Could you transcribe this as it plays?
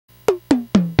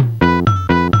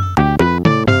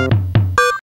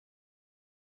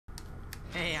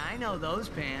know those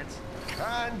pants.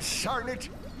 Consarn it!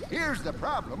 Here's the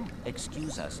problem.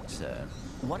 Excuse us, sir.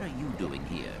 What are you doing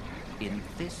here? In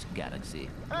this galaxy?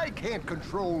 I can't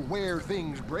control where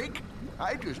things break.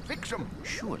 I just fix them.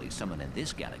 Surely someone in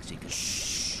this galaxy could...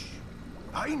 Shh!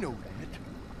 I know that,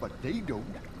 but they don't.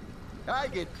 I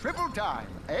get triple time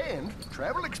and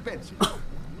travel expenses.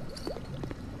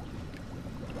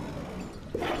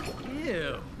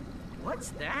 Ew. What's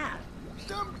that?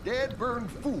 Some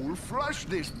dead-burned fool flushed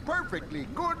this perfectly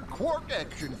good quark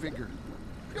action figure.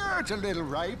 Sure, it's a little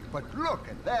ripe, but look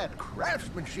at that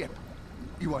craftsmanship.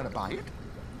 You want to buy it?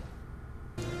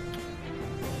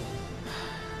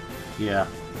 Yeah.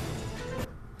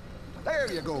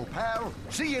 There you go, pal.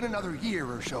 See you in another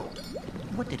year or so.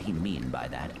 What did he mean by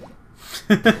that?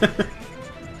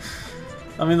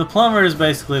 I mean, the plumber is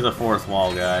basically the fourth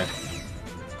wall guy.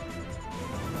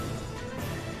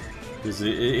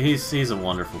 He's a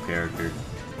wonderful character.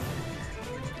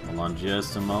 Hold on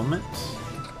just a moment.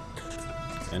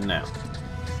 And now.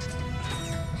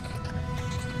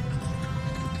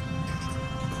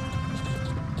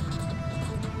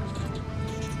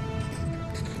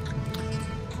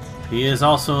 He is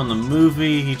also in the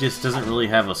movie, he just doesn't really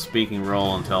have a speaking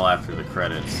role until after the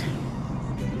credits.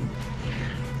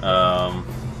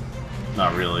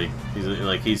 Not really.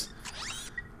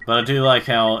 But I do like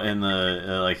how in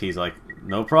the, he's like,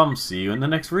 no problem, see you in the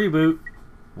next reboot.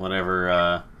 Whatever,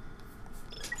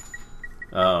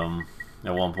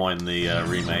 at one point in the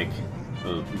remake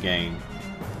of the game.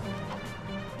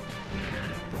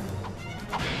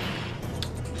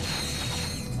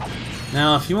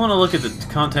 Now, if you want to look at the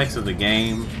context of the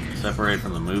game, separated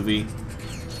from the movie,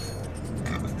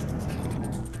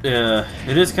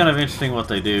 it is kind of interesting what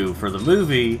they do. For the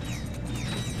movie,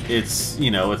 it's,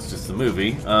 you know, it's just the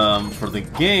movie. For the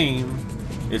game,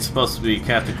 it's supposed to be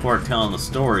Captain Quark telling the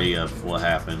story of what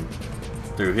happened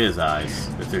through his eyes,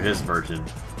 or through his version.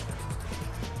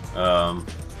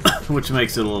 Which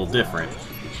makes it a little different.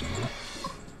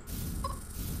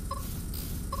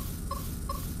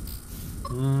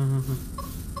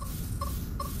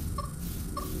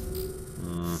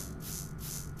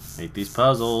 Hate these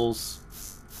puzzles.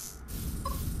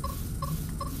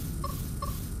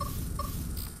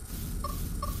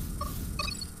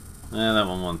 That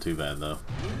one wasn't too bad though.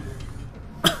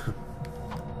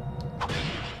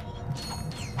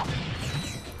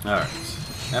 Alright.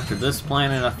 After this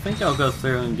planet, I think I'll go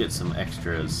through and get some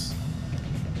extras.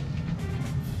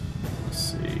 Let's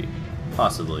see.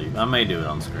 Possibly. I may do it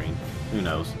on screen. Who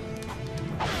knows?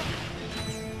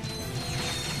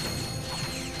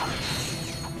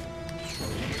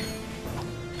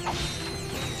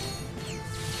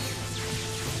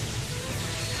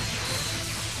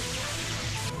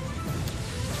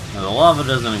 Now, the lava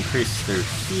doesn't increase through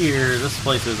here. This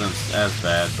place isn't as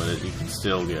bad, but you can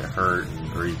still get hurt,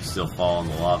 or you can still fall in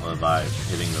the lava by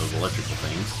hitting those electrical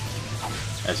things,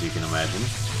 as you can imagine.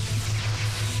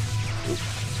 Oop.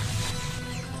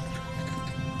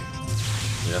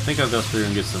 Yeah, I think I'll go through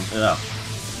and get some...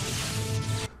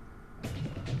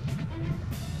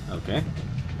 Okay.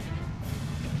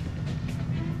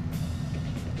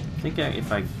 I think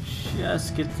if I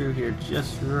just get through here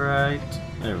just right...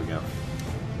 There we go.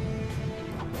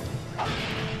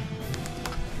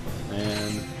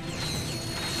 And...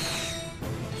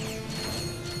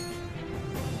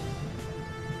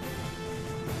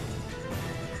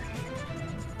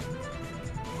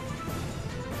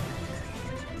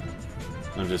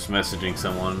 I'm just messaging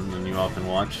someone and you all can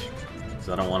watch, because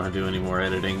I don't want to do any more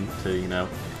editing to, you know...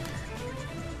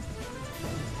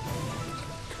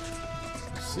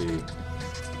 Let's see.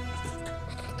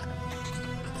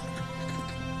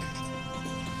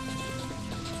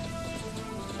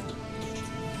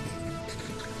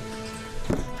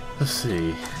 Let's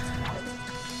see.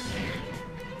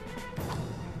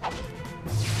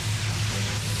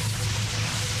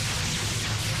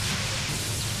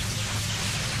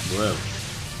 Whoa.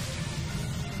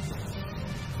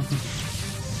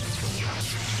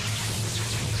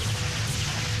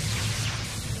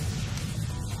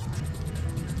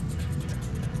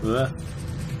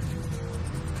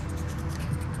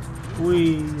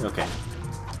 Whee. Okay.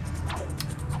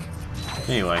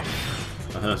 Anyway.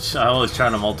 I always try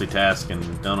to multitask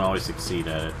and don't always succeed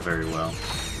at it very well.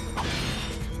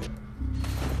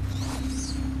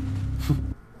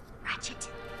 Ratchet,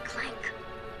 Clank,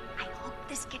 I hope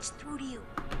this gets through to you.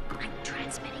 I'm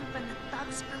transmitting from the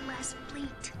Thugs for Less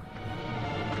fleet.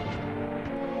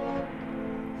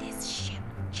 This ship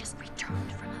just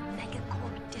returned from a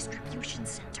megacorp distribution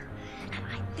center, and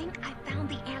I think I found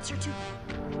the answer to...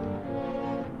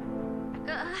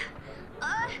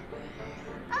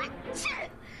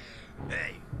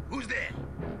 Hey, who's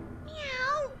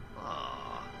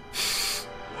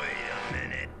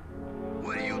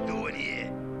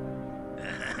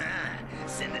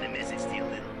sending a message to your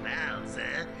little pals,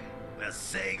 huh? Well,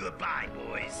 say goodbye,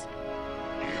 boys.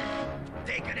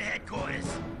 Take her to headquarters.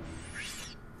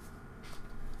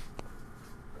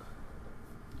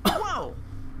 Whoa!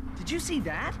 Did you see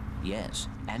that? Yes,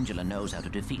 Angela knows how to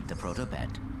defeat the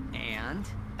proto-pet. And?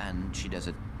 And she does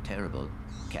a terrible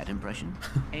cat impression.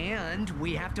 And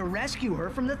we have to rescue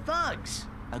her from the thugs.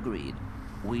 Agreed.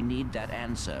 We need that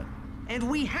answer.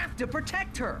 And we have to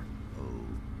protect her.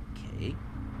 Okay.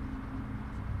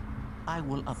 I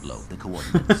will upload the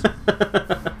coordinates.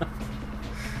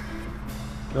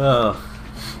 Oh.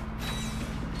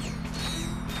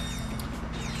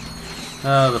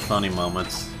 Oh, the funny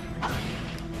moments.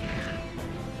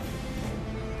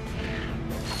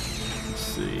 Let's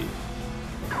see.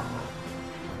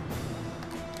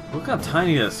 Look how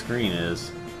tiny that screen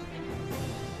is.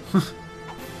 Let's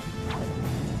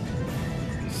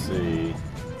see.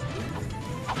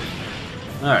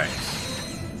 Alright.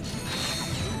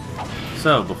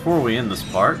 So, before we end this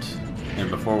part, and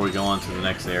before we go on to the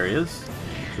next areas,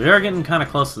 we are getting kind of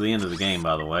close to the end of the game,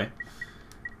 by the way.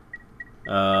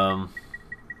 Not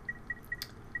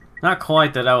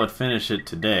quite that I would finish it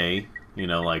today, you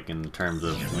know, like in terms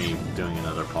of me doing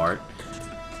another part.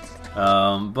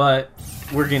 But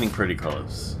we're getting pretty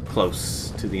close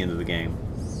to the end of the game.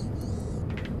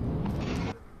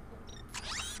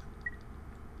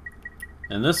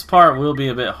 And this part will be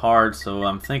a bit hard, so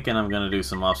I'm thinking I'm going to do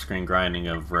some off-screen grinding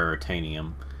of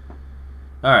raritanium.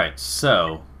 Alright,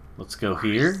 so let's go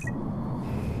here.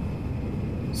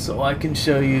 So I can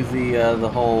show you the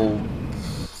whole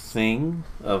thing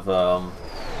of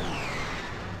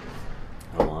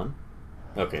hold on.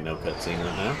 Okay, no cutscene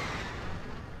right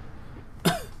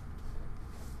now.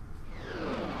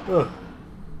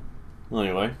 Well,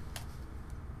 anyway.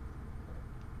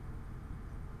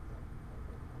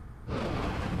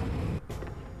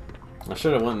 I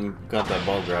should have went and got that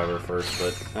ball driver first,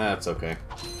 but that's okay.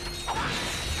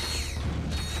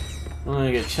 I'm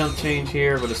gonna get chump change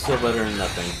here, but it's still better than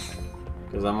nothing.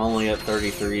 Because I'm only at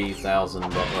 33,000, a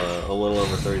little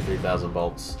over 33,000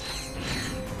 bolts.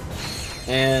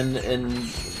 And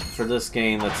for this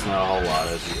game, that's not a whole lot,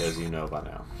 as you know by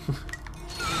now.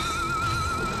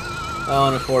 Oh,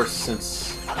 and of course,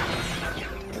 since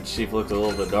that sheep looked a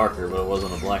little bit darker, but it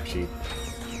wasn't a black sheep.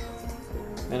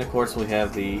 And of course, we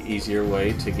have the easier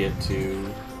way to get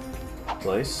to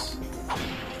place.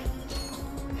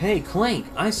 Hey, Clank!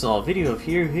 I saw a video of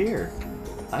here.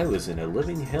 I was in a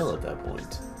living hell at that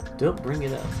point. Don't bring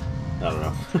it up. I don't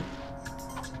know.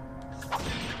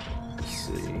 Let's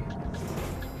see.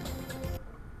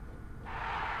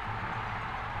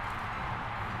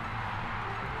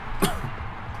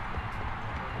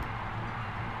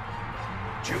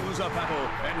 Choose a battle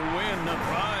and win a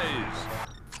prize.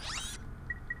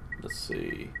 Let's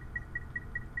see.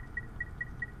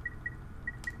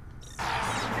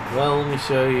 Well, let me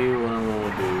show you what I'm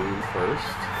going to do first.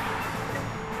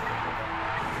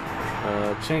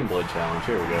 Chain blade challenge.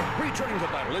 Here we go. Returning to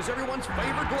battle is everyone's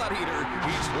favorite gladiator.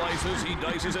 He slices, he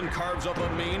dices, and carves up a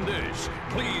main dish.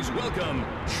 Please welcome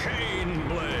Chain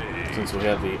Blade. Since we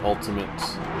have the ultimate,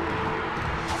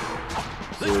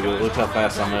 so look how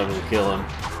fast I'm able to kill him.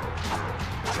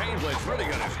 Chain Blade's really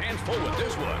got his hands full with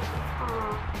this one.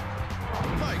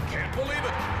 I can't believe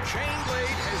it. Chain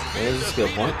Blade has been There's a skill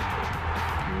point.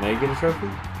 May get a trophy.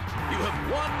 You have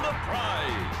won the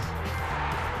prize.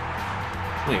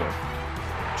 Anyway.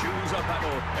 Choose a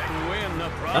battle and win the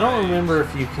prize. I don't remember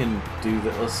if you can do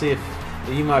that. Let's see if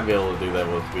you might be able to do that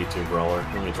with B2 Brawler.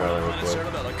 Let me try that real quick.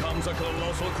 Cerebella comes a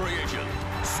colossal creation.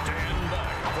 Stand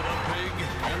back for the big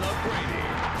and the brainy.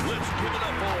 Let's give it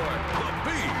up for the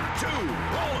B2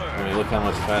 Brawler. I mean, look how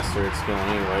much faster it's going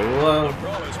anyway. Well, The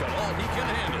Brawler's got all he can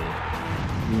handle.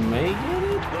 may get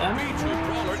it? The B2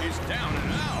 Brawler is down and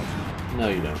out. No,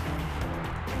 you don't.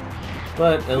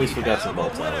 But at least we got some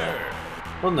bolts out of that.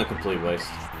 Wasn't a complete waste.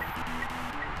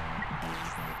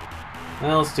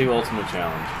 Now let's do Ultimate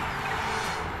Challenge.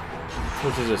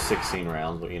 Which is just 16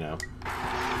 rounds, but you know.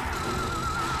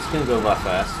 It's gonna go by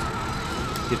fast.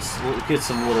 Get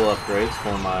some little upgrades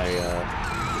for my,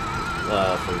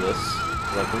 for this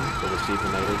weapon, for the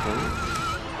Sheepinator thing.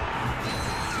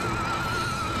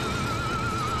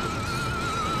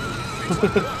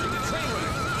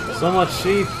 So much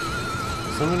sheep!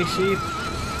 So many sheep!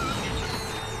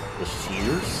 The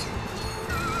shears?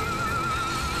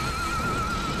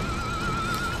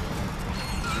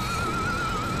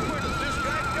 Where did this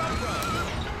guy come from?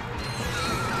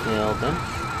 Well then.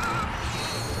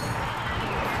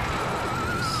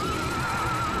 Let's see.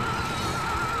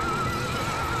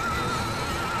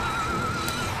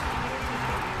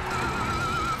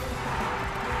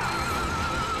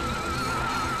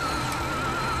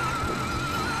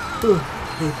 Okay.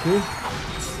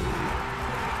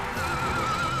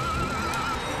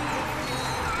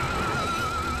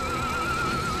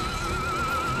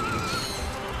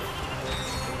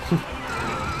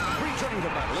 Returning to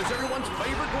battle is everyone's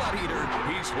favorite gladiator.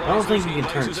 I don't think you can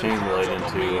turn Chainblade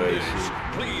into a sheep.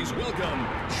 Please welcome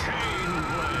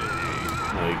Chainblade.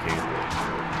 No, you can't.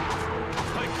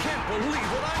 I can't believe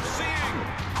what I'm seeing.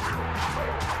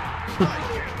 I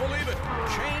can't believe it.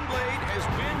 Chainblade has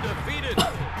been defeated.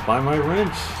 By my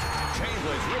wrench.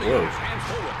 Chainblade's really Whoa. got his hands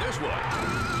full with this one.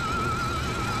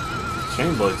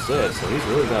 Chainblade's dead, so he's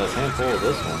really got his hand full of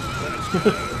this one.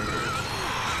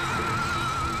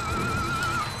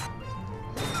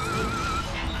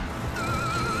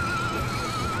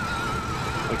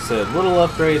 Like I said, little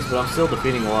upgrades, but I'm still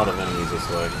defeating a lot of enemies this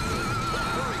way.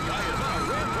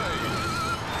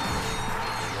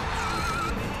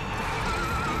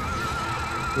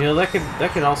 You know, that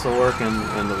could also work in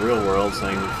the real world,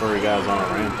 saying the furry guy's on a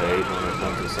rampage when it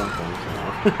comes to something, you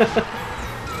know.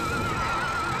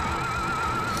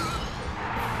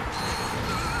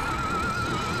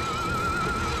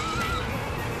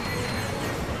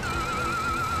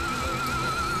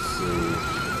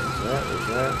 Is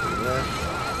that?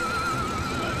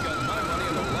 I've got my money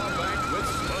in the law bank with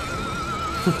Spud.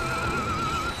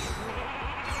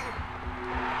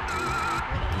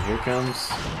 Here comes.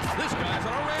 This guy's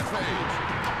on a rampage.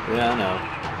 Yeah, I know.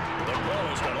 The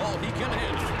brawler's got all he can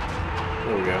handle.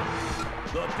 There we go.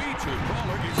 The B2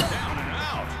 brawler is down and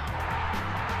out.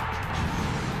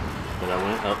 But I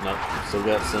went up, nope. Still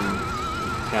got some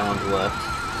challenge left.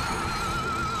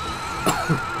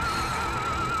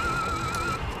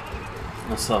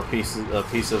 I saw a piece of the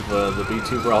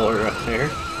B2 brawler right there.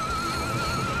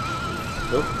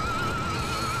 Oh.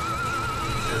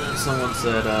 And then someone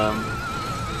said, I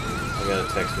got a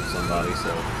text from somebody, so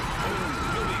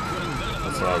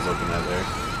that's what I was looking at there.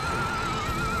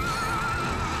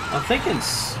 I'm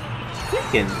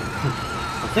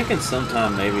thinking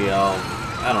sometime maybe I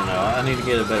don't know, I need to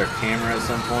get a better camera at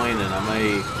some point, and I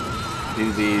may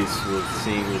do these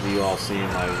with you all seeing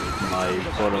my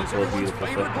quote unquote beautiful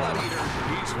football.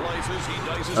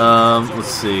 Let's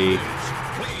see.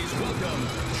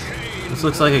 This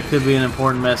looks like it could be an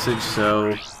important message,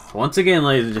 so once again,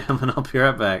 ladies and gentlemen, I'll be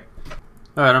right back.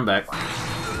 Alright, I'm back.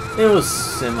 It was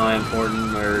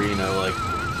semi-important, or, you know, like,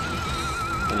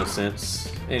 in a sense.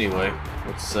 Anyway,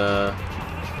 let's, okay,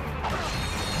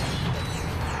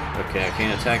 I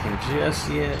can't attack him just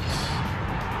yet.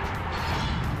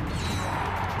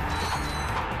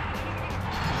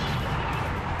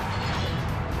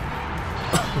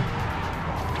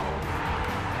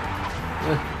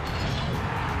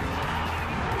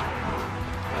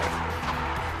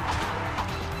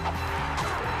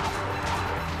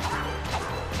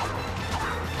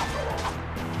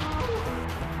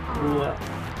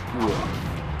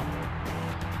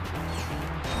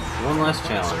 One last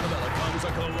challenge,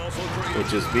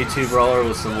 which is B2 Brawler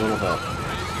with some little help.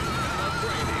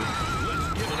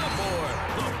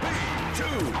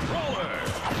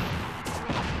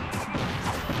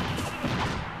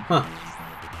 Huh.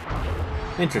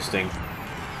 Interesting.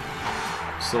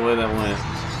 Just the way that went.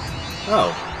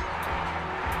 Oh.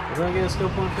 What did I get a skill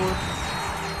point for?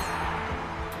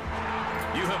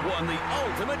 You have won the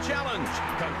ultimate challenge.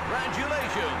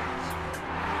 Congratulations.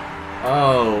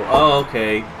 Oh,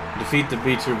 okay. Defeat the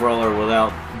B2 Brawler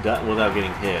without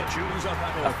getting hit.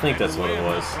 I think that's what it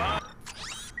was.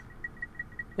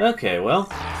 Okay, well,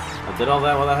 I did all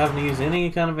that without having to use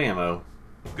any kind of ammo.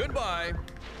 Goodbye.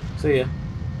 See ya.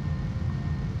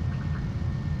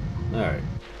 Alright.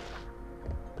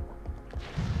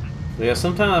 So yeah,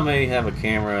 sometime I may have a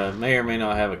camera, may or may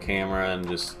not have a camera, and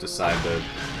just decide to,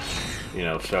 you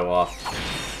know, show off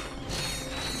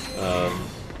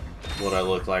what I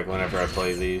look like whenever I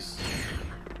play these.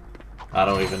 I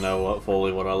don't even know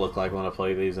fully what I look like when I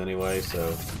play these anyway,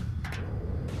 so,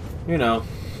 you know.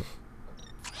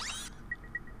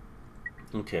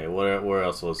 Okay, where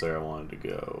else was there I wanted to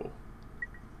go?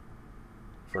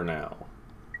 For now.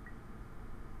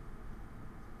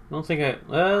 I don't think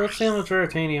let's see how much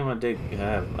Raritanium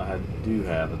I do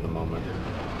have at the moment.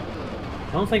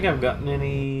 I don't think I've gotten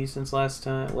any since last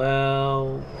time.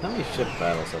 Well, how many ship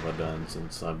battles have I done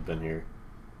since I've been here?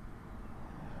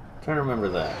 I'm trying to remember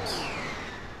that.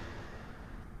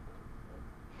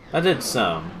 I did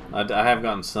some. I have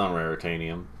gotten some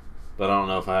Raritanium, but I don't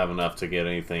know if I have enough to get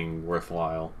anything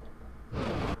worthwhile.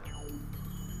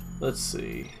 Let's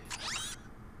see.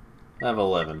 I have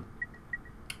 11.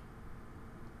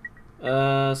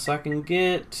 So I can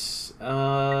get,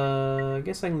 I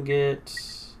guess I can get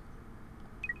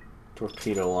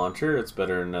torpedo launcher. It's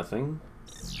better than nothing.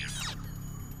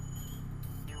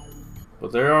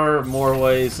 But there are more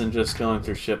ways than just going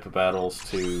through ship battles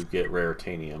to get rare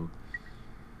titanium.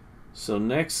 So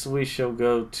next we shall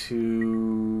go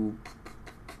to...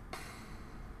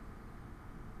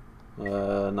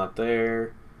 not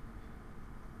there.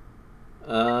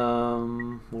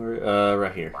 Where?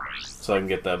 Right here. So I can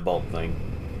get that bolt thing.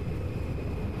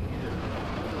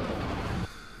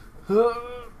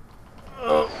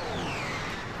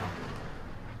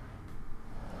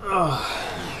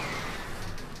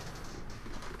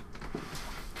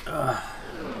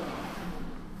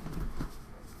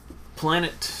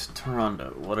 Planet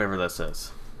Toronto, whatever that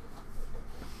says.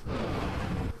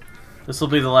 This will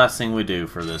be the last thing we do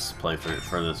for this playthrough,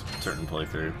 for this certain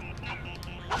playthrough.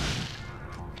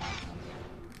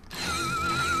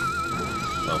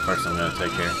 So first I'm going to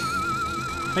take care.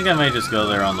 I think I may just go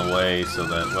there on the way so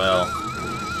that, well,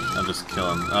 I'm just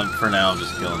killing, for now I'm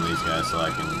just killing these guys so I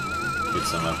can get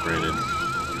some upgraded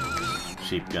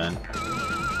sheep gun.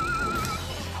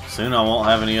 Soon I won't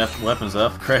have any weapons to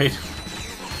upgrade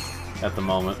at the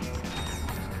moment.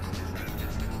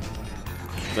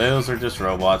 Those are just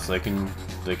robots, they can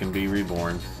be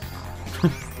reborn.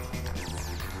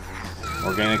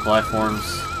 Organic life forms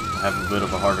have a bit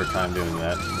of a harder time doing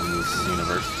that in this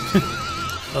universe.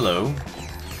 Hello.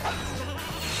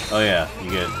 Oh yeah, you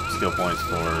get skill points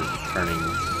for turning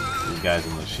these guys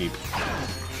into sheep.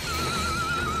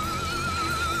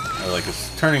 Or like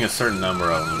turning a certain number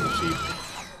of them into sheep.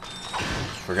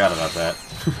 Forgot about that.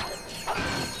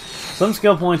 Some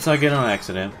skill points I get on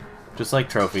accident, just like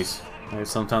trophies.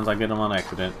 Sometimes I get them on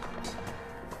accident.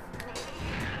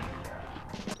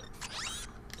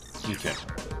 Okay.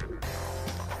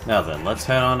 Now then, let's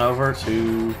head on over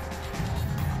to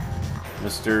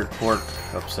Mr. Quark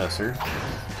Obsessor,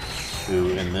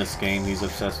 who in this game he's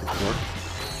obsessed with Quark.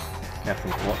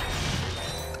 Captain Quark.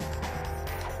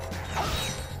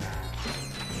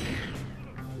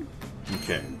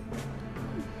 Okay.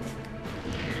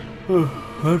 I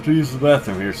have to use the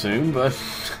bathroom here soon, but...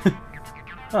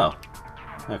 oh.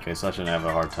 Okay, so I shouldn't have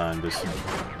a hard time just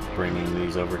bringing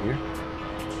these over here.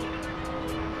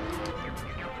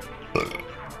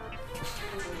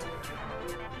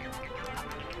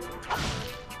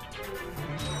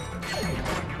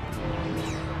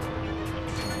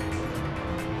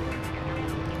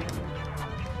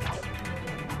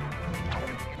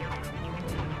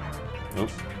 Nope.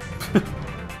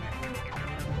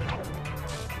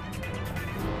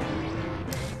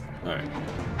 Alright.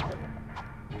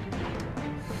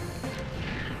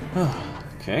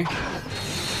 Okay.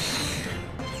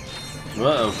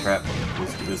 Uh-oh, crap.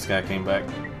 This guy came back.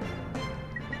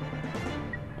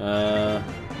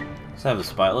 Let's have the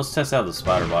spider. Let's test out the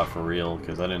spider bot for real,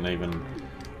 because I didn't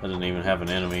even have an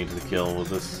enemy to kill with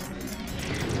this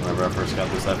whenever I first got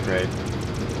this upgrade.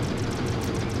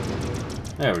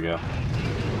 There we go.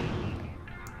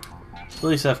 At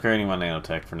least upgrading my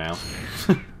nanotech for now.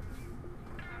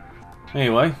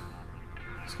 Anyway,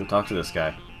 let's go talk to this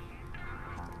guy.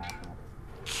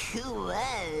 Cool.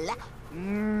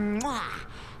 Mwah.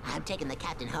 I'm taking the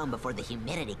captain home before the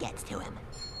humidity gets to him.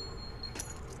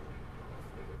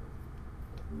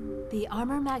 The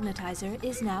armor magnetizer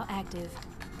is now active.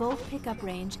 Bolt pickup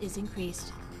range is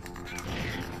increased.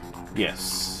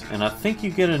 Yes, and I think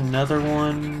you get another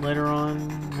one later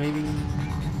on, maybe?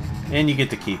 And you get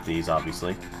to keep these,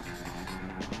 obviously.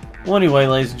 Well, anyway,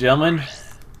 ladies and gentlemen,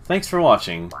 thanks for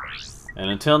watching. And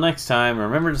until next time,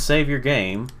 remember to save your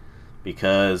game,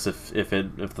 because if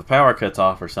the power cuts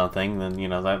off or something, then, you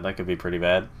know, that could be pretty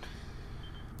bad.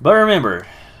 But remember,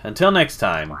 until next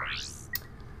time,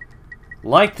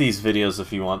 like these videos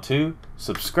if you want to,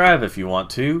 subscribe if you want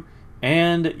to,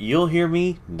 and you'll hear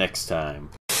me next time.